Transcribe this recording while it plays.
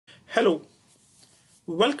Hello,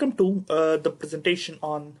 welcome to the presentation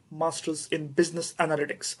on Masters in Business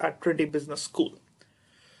Analytics at Trinity Business School.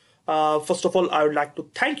 First of all, I would like to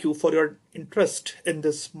thank you for your interest in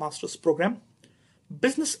this Masters program.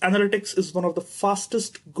 Business Analytics is one of the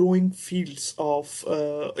fastest growing fields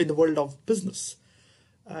in the world of business.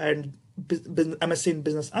 And M.Sc in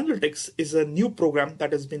Business Analytics is a new program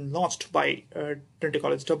that has been launched by Trinity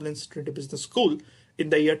College Dublin's Trinity Business School in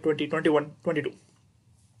the year 2021-22.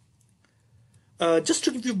 Just to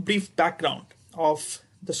give you a brief background of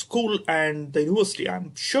the school and the university,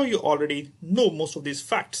 I'm sure you already know most of these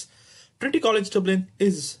facts. Trinity College Dublin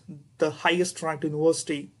is the highest ranked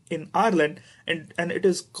university in Ireland, and it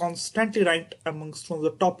is constantly ranked amongst one of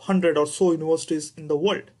the top 100 or so universities in the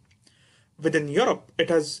world. Within Europe, it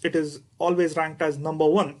is always ranked as number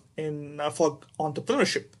one for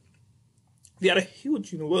entrepreneurship. We are a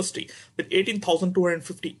huge university with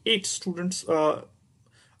 18,258 students,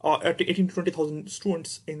 18 to 20,000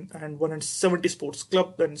 students and 170 sports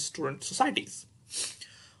clubs and student societies.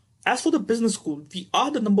 As for the business school, we are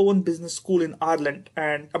the number one business school in Ireland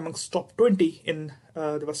and amongst top 20 in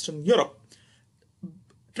the Western Europe.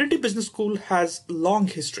 Trinity Business School has long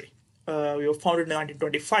history. We were founded in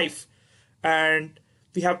 1925 and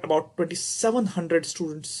we have about 2,700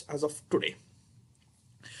 students as of today.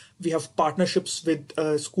 We have partnerships with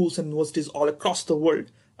schools and universities all across the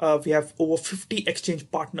world. We have over 50 exchange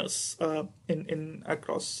partners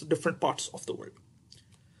across different parts of the world.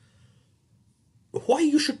 Why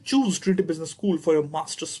you should choose Trinity Business School for your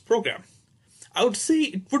master's program? I would say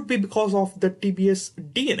it would be because of the TBS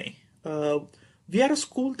DNA. We are a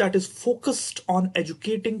school that is focused on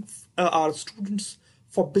educating our students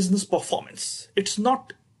for business performance. It's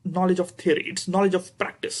not knowledge of theory, it's knowledge of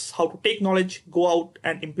practice, how to take knowledge, go out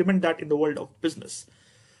and implement that in the world of business.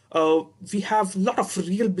 We have a lot of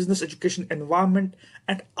real business education environment,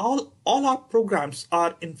 and all our programs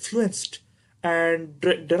are influenced and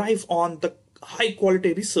derive on the high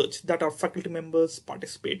quality research that our faculty members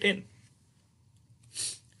participate in.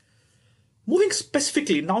 Moving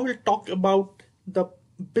specifically, now we'll talk about the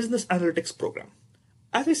business analytics program.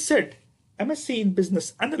 As I said, M.Sc in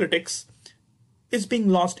Business Analytics is being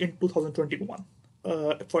launched in 2021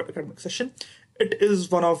 for academic session.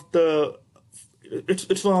 It's one of the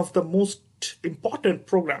most important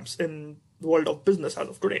programs in the world of business as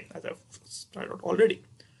of today, as I've started out already.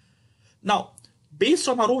 Now, based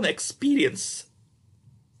on our own experience,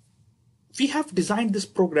 we have designed this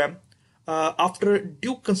program after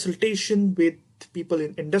due consultation with people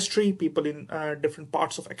in industry, people in different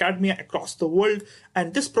parts of academia across the world,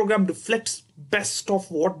 and this program reflects best of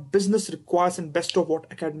what business requires and best of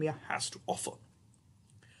what academia has to offer.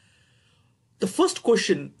 The first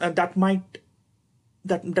question that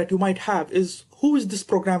you might have is, who is this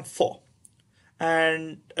program for?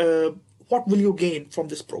 And what will you gain from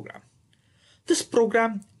this program? This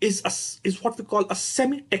program is what we call a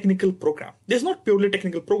semi-technical program. There's not purely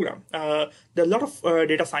technical program. There are a lot of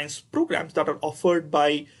data science programs that are offered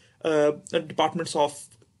by departments of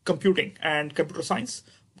computing and computer science.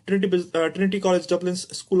 Trinity College Dublin's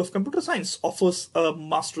School of Computer Science offers a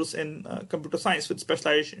master's in computer science with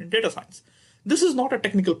specialization in data science. This is not a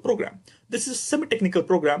technical program. This is a semi-technical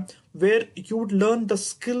program where you would learn the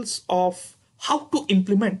skills of how to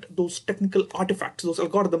implement those technical artifacts, those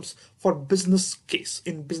algorithms for business case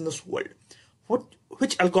in business world.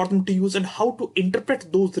 Which algorithm to use and how to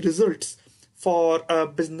interpret those results for a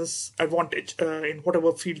business advantage in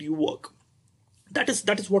whatever field you work. That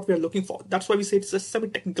is what we are looking for. That's why we say it's a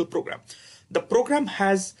semi-technical program. The program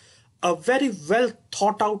has a very well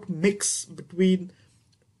thought out mix between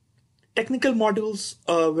technical modules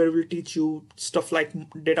where we'll teach you stuff like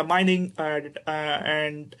data mining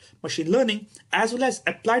and machine learning, as well as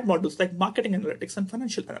applied modules like marketing analytics and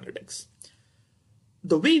financial analytics.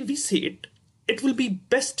 The way we see it, it will be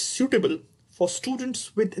best suitable for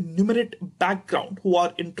students with a numerate background who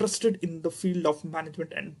are interested in the field of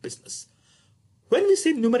management and business. When we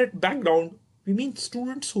say numerate background, we mean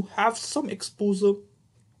students who have some exposure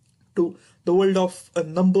to the world of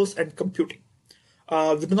numbers and computing.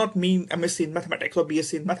 We do not mean M.Sc in mathematics or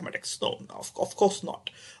B.Sc in mathematics. No, of course not.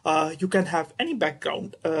 You can have any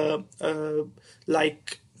background,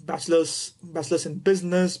 like bachelor's in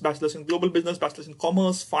business, bachelor's in global business, bachelor's in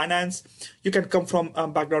commerce, finance. You can come from a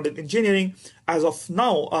background in engineering. As of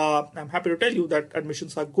now, I'm happy to tell you that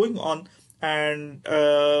admissions are going on, and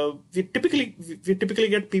we typically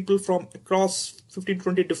get people from across 15 to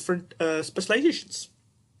 20 different specializations.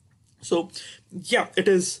 So yeah, it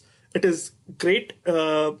is it is great.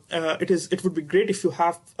 It would be great if you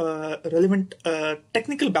have a relevant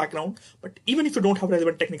technical background. But even if you don't have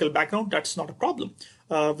relevant technical background, that's not a problem.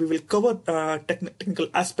 We will cover technical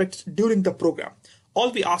aspects during the program.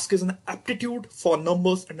 All we ask is an aptitude for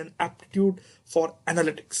numbers and an aptitude for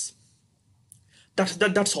analytics.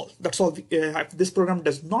 That's all. That's all we have. This program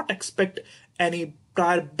does not expect any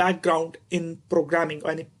prior background in programming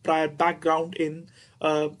or any prior background in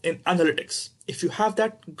analytics. If you have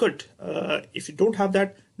that, good. If you don't have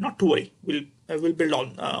that, not to worry. We'll build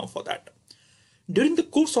on for that. During the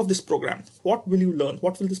course of this program, what will you learn?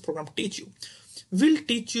 What will this program teach you? Will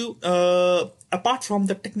teach you, apart from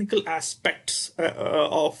the technical aspects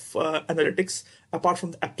of analytics, apart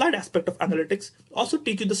from the applied aspect of analytics, also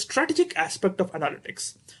teach you the strategic aspect of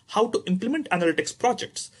analytics, how to implement analytics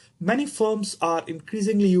projects. Many firms are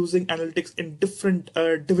increasingly using analytics in different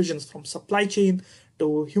divisions, from supply chain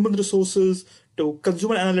to human resources to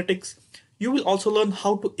consumer analytics. You will also learn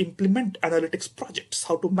how to implement analytics projects,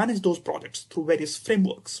 how to manage those projects through various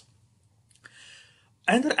frameworks.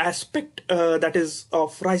 Another aspect that is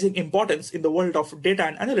of rising importance in the world of data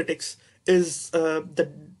and analytics is the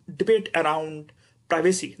debate around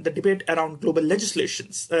privacy, the debate around global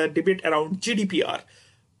legislations, debate around GDPR.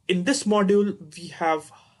 In this module, we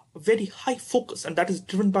have a very high focus, and that is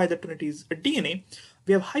driven by the Trinity's DNA.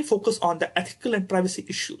 We have high focus on the ethical and privacy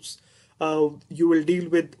issues. You will deal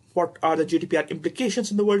with what are the GDPR implications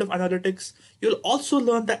in the world of analytics. You'll also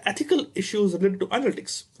learn the ethical issues related to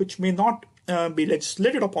analytics, which may not be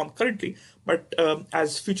legislated upon currently, but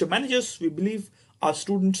as future managers, we believe our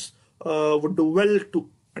students would do well to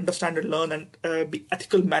understand and learn and be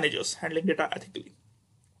ethical managers, handling data ethically.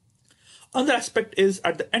 Another aspect is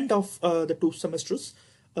at the end of the 2 semesters,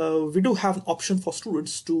 we do have an option for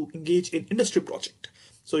students to engage in industry project.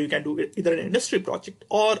 So you can do either an industry project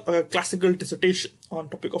or a classical dissertation on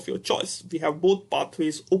topic of your choice. We have both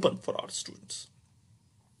pathways open for our students.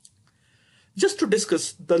 Just to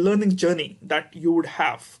discuss the learning journey that you would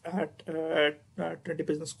have at Trinity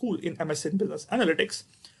Business School in M.Sc in Business Analytics,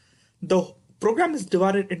 the program is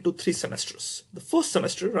divided into 3 semesters. The first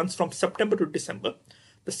semester runs from September to December.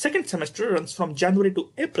 The second semester runs from January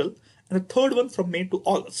to April, and the third one from May to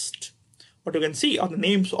August. What you can see are the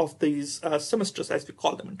names of these semesters, as we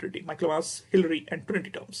call them in Trinity: Michaelmas, Hillary, and Trinity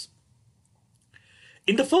terms.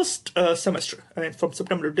 In the first semester, from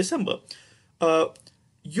September to December,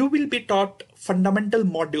 you will be taught fundamental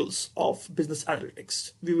modules of business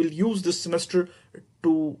analytics. We will use this semester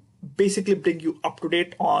to basically bring you up to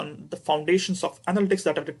date on the foundations of analytics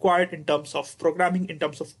that are required in terms of programming, in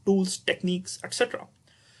terms of tools, techniques, etc.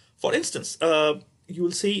 For instance, you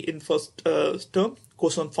will see in first term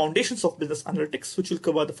course on foundations of business analytics, which will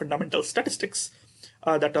cover the fundamental statistics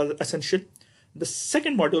that are essential. The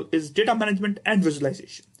second module is data management and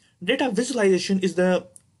visualization. Data visualization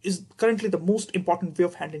is currently the most important way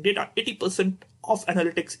of handling data. 80% of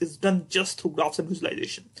analytics is done just through graphs and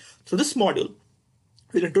visualization. So this module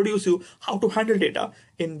will introduce you how to handle data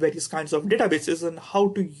in various kinds of databases and how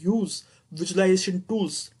to use visualization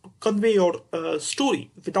tools to convey your story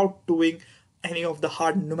without doing any of the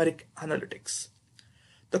hard numeric analytics.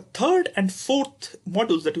 The third and fourth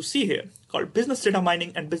modules that you see here, called business data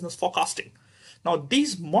mining and business forecasting. Now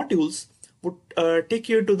these modules would take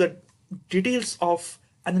you to the details of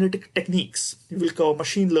analytic techniques. You will cover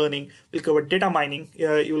machine learning, you'll cover data mining,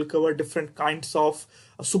 you will cover different kinds of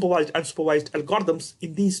supervised and unsupervised algorithms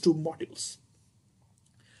in these 2 modules.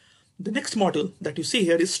 The next module that you see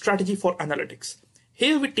here is strategy for analytics.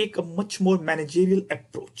 Here we take a much more managerial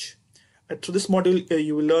approach. Through this module,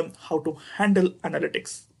 you will learn how to handle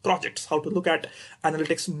analytics projects, how to look at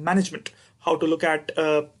analytics management, how to look at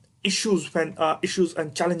issues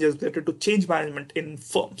and challenges related to change management in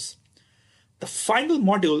firms. The final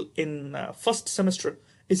module in first semester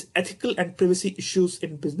is ethical and privacy issues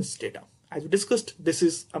in business data. As we discussed, this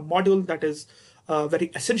is a module that is very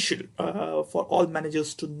essential for all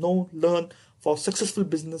managers to know, learn for successful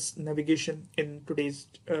business navigation in today's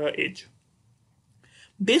age.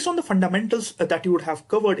 Based on the fundamentals that you would have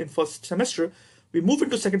covered in first semester, we move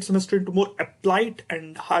into second semester into more applied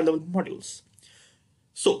and high-level modules.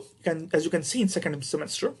 So, as you can see in second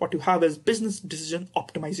semester, what you have is business decision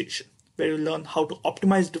optimization, where you learn how to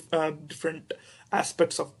optimize different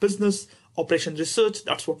aspects of business, operation research.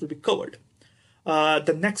 That's what will be covered.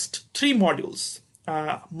 The next 3 modules,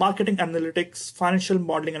 marketing analytics, financial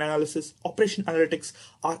modeling and analysis, operation analytics,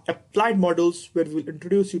 are applied modules where we will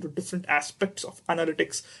introduce you to different aspects of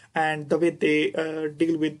analytics and the way they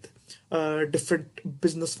deal with different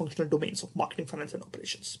business functional domains of marketing, finance, and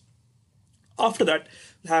operations. After that,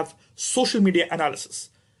 we have social media analysis.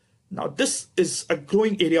 Now, this is a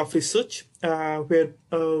growing area of research where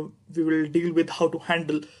we will deal with how to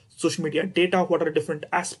handle social media data, what are different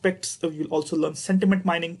aspects. You'll also learn sentiment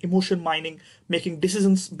mining, emotion mining, making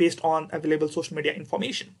decisions based on available social media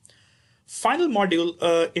information. Final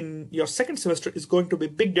module in your second semester is going to be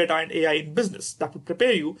Big Data and AI in Business. That will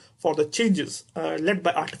prepare you for the changes led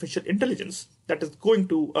by artificial intelligence that is going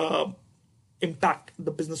to impact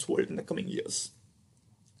the business world in the coming years.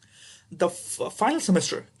 The final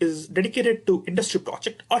semester is dedicated to industry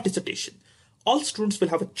project or dissertation. All students will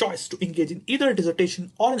have a choice to engage in either a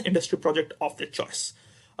dissertation or an industry project of their choice.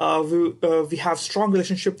 We have strong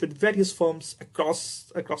relationship with various firms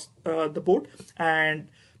across the board, and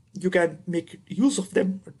you can make use of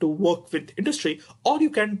them to work with industry, or you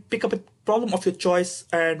can pick up a problem of your choice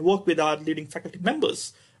and work with our leading faculty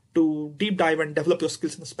members to deep dive and develop your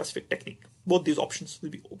skills in a specific technique. Both these options will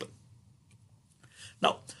be open.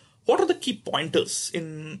 Now, what are the key pointers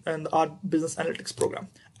in our business analytics program?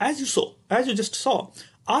 As you just saw,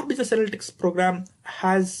 our business analytics program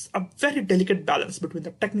has a very delicate balance between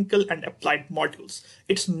the technical and applied modules.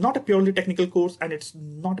 It's not a purely technical course, and it's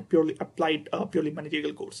not a purely applied, purely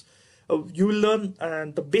managerial course. You will learn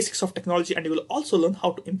the basics of technology, and you will also learn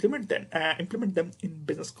how to implement them in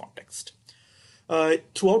business context.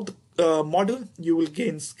 Throughout the module, you will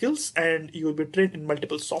gain skills, and you will be trained in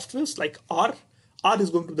multiple softwares like R. R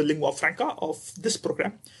is going to be the lingua franca of this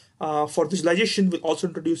program. For visualization, we'll also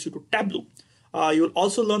introduce you to Tableau. You will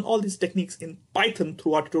also learn all these techniques in Python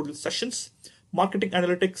through our tutorial sessions. Marketing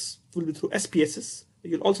analytics will be through SPSS.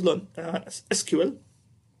 You'll also learn SQL.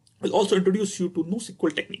 We'll also introduce you to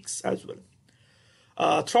NoSQL techniques as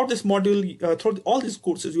well. Throughout this module, throughout all these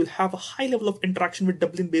courses, you'll have a high level of interaction with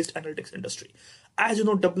Dublin-based analytics industry. As you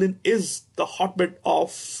know, Dublin is the hotbed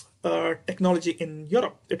of technology in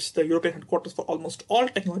Europe. It's the European headquarters for almost all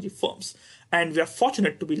technology firms. And we are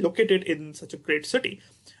fortunate to be located in such a great city.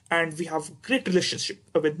 And we have great relationship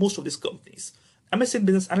with most of these companies. M.Sc in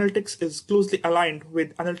Business Analytics is closely aligned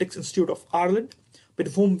with Analytics Institute of Ireland,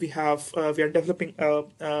 with whom we are developing a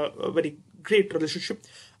very great relationship.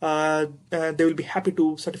 They will be happy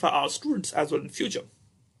to certify our students as well in future.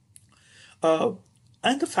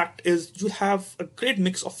 And the fact is, you'll have a great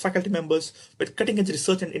mix of faculty members with cutting-edge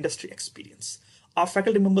research and industry experience. Our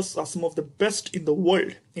faculty members are some of the best in the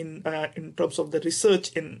world in terms of the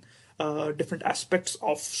research in different aspects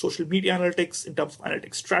of social media analytics, in terms of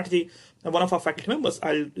analytics strategy. And one of our faculty members,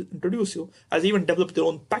 I'll introduce you, has even developed their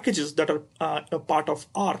own packages that are a part of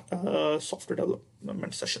our software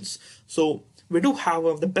development sessions. So we do have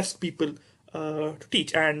one of the best people to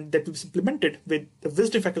teach, and that will be implemented with the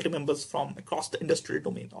visiting faculty members from across the industrial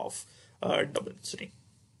domain of Dublin City.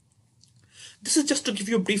 This is just to give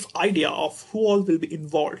you a brief idea of who all will be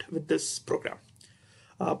involved with this program.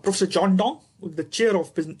 Professor John Dong is the chair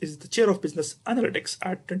of business analytics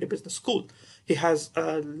at Trinity Business School. He has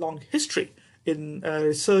a long history in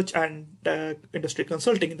research and industry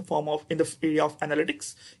consulting in the area of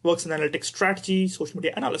analytics. He works in analytics strategy, social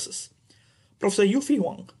media analysis. Professor Yufi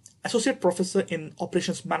Wang, associate professor in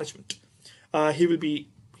operations management. He will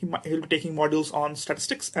be taking modules on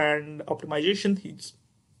statistics and optimization.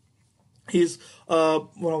 He's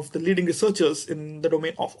one of the leading researchers in the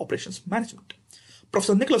domain of operations management.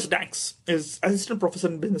 Professor Nicholas Danks is assistant professor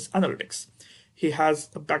in business analytics. He has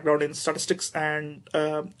a background in statistics and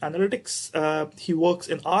analytics. He works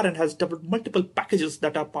in R and has developed multiple packages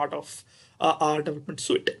that are part of our development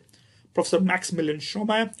suite. Professor Maximilian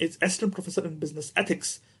Schaumeyer is assistant professor in business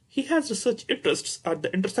ethics. He has research interests at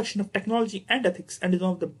the intersection of technology and ethics, and is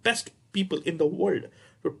one of the best people in the world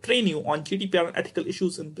to train you on GDPR and ethical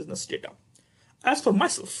issues in business data. As for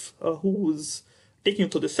myself, who is taking you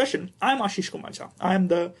through this session, I'm Ashish Kumar. I am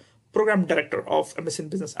the program director of M.Sc in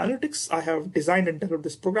Business Analytics. I have designed and developed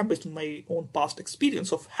this program based on my own past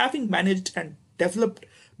experience of having managed and developed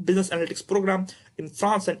business analytics program in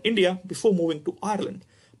France and India before moving to Ireland.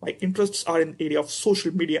 My interests are in the area of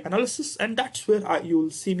social media analysis, and that's where you will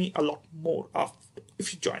see me a lot more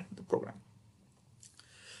if you join the program.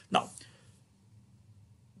 Now,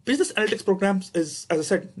 business analytics programs is, as I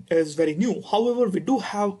said, is very new. However, we do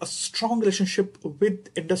have a strong relationship with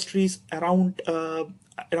industries around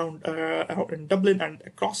in Dublin and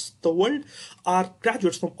across the world. Our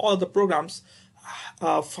graduates from all the programs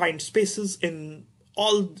find spaces in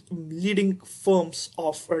all leading firms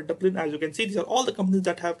of Dublin. As you can see, these are all the companies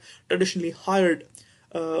that have traditionally hired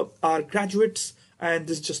our graduates, and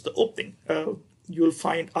this is just the opening. You'll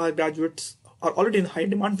find our graduates are already in high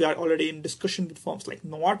demand. We are already in discussion with firms like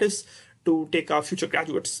Novartis to take our future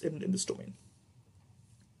graduates in this domain.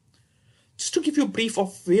 Just to give you a brief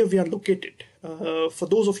of where we are located, For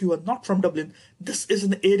those of you who are not from Dublin, this is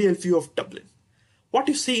an aerial view of Dublin. What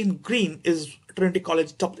you see in green is Trinity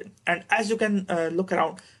College Dublin. And as you can look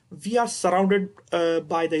around, we are surrounded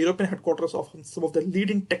by the European headquarters of some of the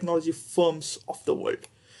leading technology firms of the world.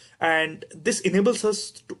 And this enables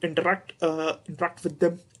us to interact with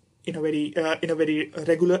them in a very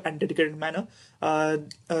regular and dedicated manner.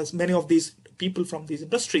 As many of these people from these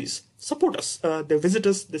industries support us. They visit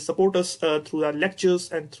us, they support us through our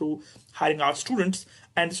lectures and through hiring our students.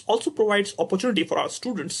 And this also provides opportunity for our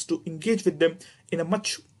students to engage with them in a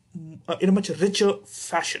much richer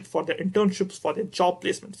fashion for their internships, for their job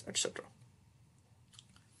placements, etc.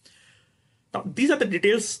 Now, these are the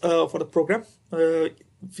details for the program.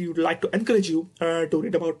 We would like to encourage you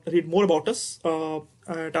to read more about us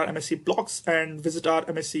at our M.Sc blogs and visit our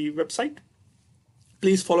M.Sc website.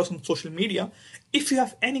 Please follow us on social media. If you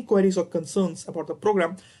have any queries or concerns about the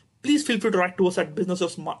program, please feel free to write to us at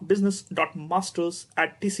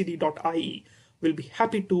business.masters@tcd.ie. We'll be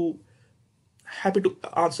happy to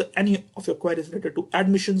answer any of your queries related to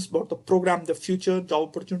admissions, about the program, the future, job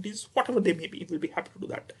opportunities, whatever they may be. We'll be happy to do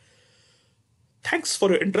that. Thanks for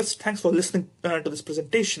your interest. Thanks for listening to this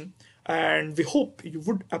presentation. And we hope you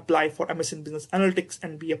would apply for MS in Business Analytics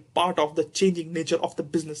and be a part of the changing nature of the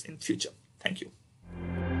business in future. Thank you.